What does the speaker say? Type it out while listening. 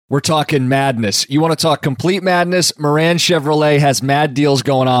We're talking madness. You want to talk complete madness? Moran Chevrolet has mad deals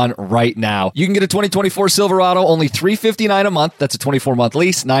going on right now. You can get a 2024 Silverado only $359 a month. That's a 24-month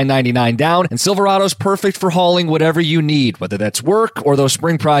lease, $999 down. And Silverado's perfect for hauling whatever you need, whether that's work or those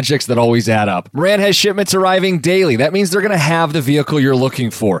spring projects that always add up. Moran has shipments arriving daily. That means they're going to have the vehicle you're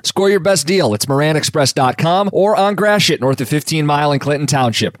looking for. Score your best deal. It's MoranExpress.com or on Gratiot, north of 15 Mile in Clinton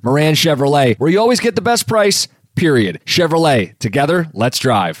Township. Moran Chevrolet, where you always get the best price, period. Chevrolet. Together, let's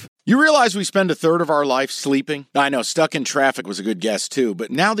drive. You realize we spend a third of our life sleeping? I know, stuck in traffic was a good guess too, but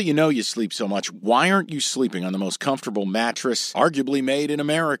now that you know you sleep so much, why aren't you sleeping on the most comfortable mattress arguably made in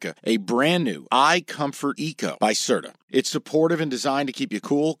America? A brand new iComfort Eco by Serta. It's supportive and designed to keep you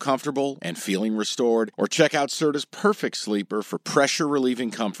cool, comfortable, and feeling restored. Or check out Serta's Perfect Sleeper for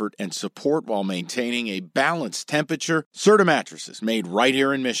pressure-relieving comfort and support while maintaining a balanced temperature. Serta mattresses made right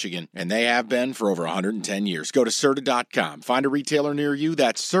here in Michigan, and they have been for over 110 years. Go to Serta.com. Find a retailer near you.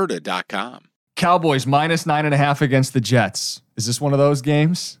 That's Serta.com. Cowboys minus 9.5 against the Jets. Is this one of those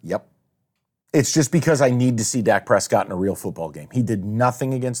games? Yep. It's just because I need to see Dak Prescott in a real football game. He did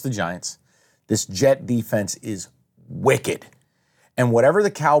nothing against the Giants. This Jet defense is wicked. And whatever the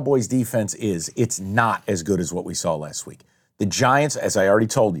Cowboys defense is, it's not as good as what we saw last week. The Giants, as I already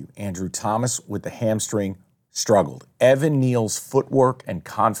told you, Andrew Thomas with the hamstring struggled. Evan Neal's footwork and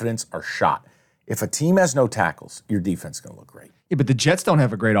confidence are shot. If a team has no tackles, your defense is going to look great. Yeah, but the Jets don't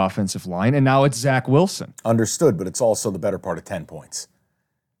have a great offensive line, and now it's Zach Wilson. Understood, but it's also the better part of 10 points.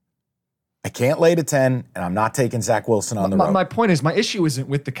 I can't lay to 10, and I'm not taking Zach Wilson on the road. My point is, my issue isn't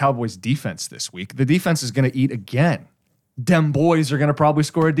with the Cowboys' defense this week. The defense is going to eat again. Dem boys are going to probably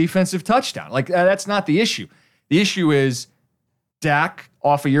score a defensive touchdown. That's not the issue. The issue is Dak,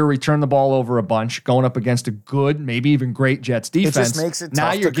 off a year, return the ball over a bunch, going up against a good, maybe even great Jets defense. It just makes it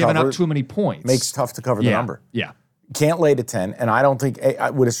now tough you're to giving cover. up too many points. Makes it tough to cover the number. Yeah. Can't lay to 10, and I don't think,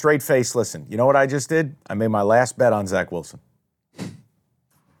 with a straight face, listen, you know what I just did? I made my last bet on Zach Wilson.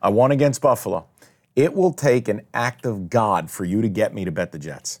 I won against Buffalo. It will take an act of God for you to get me to bet the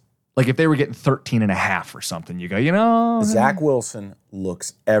Jets. Like if they were getting 13.5 or something, you go, Zach Wilson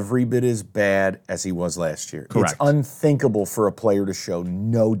looks every bit as bad as he was last year. Correct. It's unthinkable for a player to show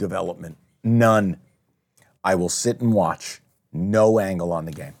no development. None. I will sit and watch. No angle on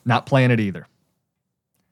the game. Not playing it either.